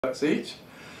each.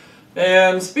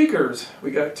 And speakers,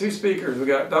 we got 2 speakers. We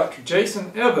got Dr.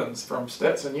 Jason Evans from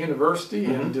Stetson University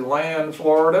in DeLand,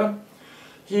 Florida.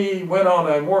 He went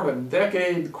on a more than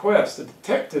decade quest, a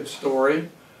detective story,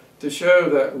 to show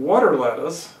that water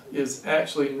lettuce is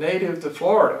actually native to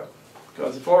Florida,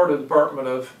 because the Florida Department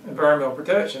of Environmental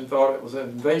Protection thought it was an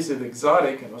invasive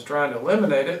exotic and was trying to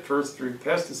eliminate it, first through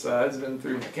pesticides, then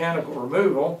through mechanical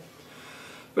removal.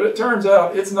 But it turns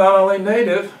out it's not only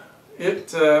native,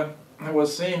 it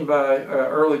was seen by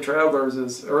early travelers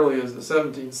as early as the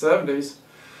 1770s,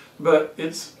 but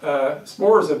its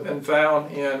spores have been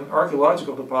found in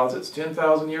archaeological deposits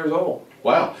 10,000 years old.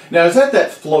 Wow. Now, is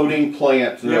that floating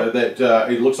plant Yep.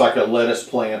 that it looks like a lettuce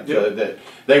plant Yep. that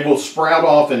they will sprout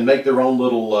off and make their own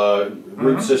little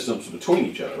root systems between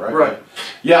each other, right? Right.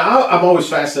 Yeah, I'm always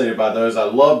fascinated by those. I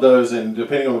love those, and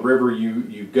depending on the river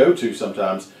you go to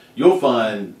sometimes, you'll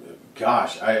find,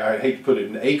 gosh, I hate to put it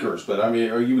in acres, but I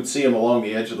mean, or you would see them along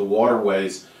the edge of the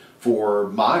waterways for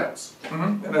miles.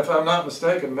 And if I'm not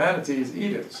mistaken, manatees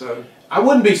eat it. So I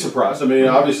wouldn't be surprised. I mean,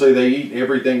 obviously they eat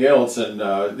everything else, and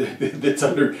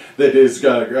that is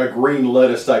a green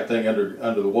lettuce type thing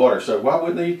under the water. So why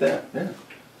wouldn't they eat that? Yeah.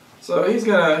 So he's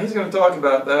gonna talk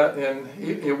about that,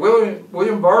 and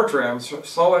William Bartram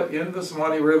saw it in the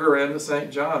Suwannee River and the St.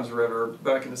 Johns River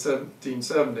back in the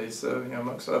 1770s. So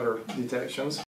amongst other detections.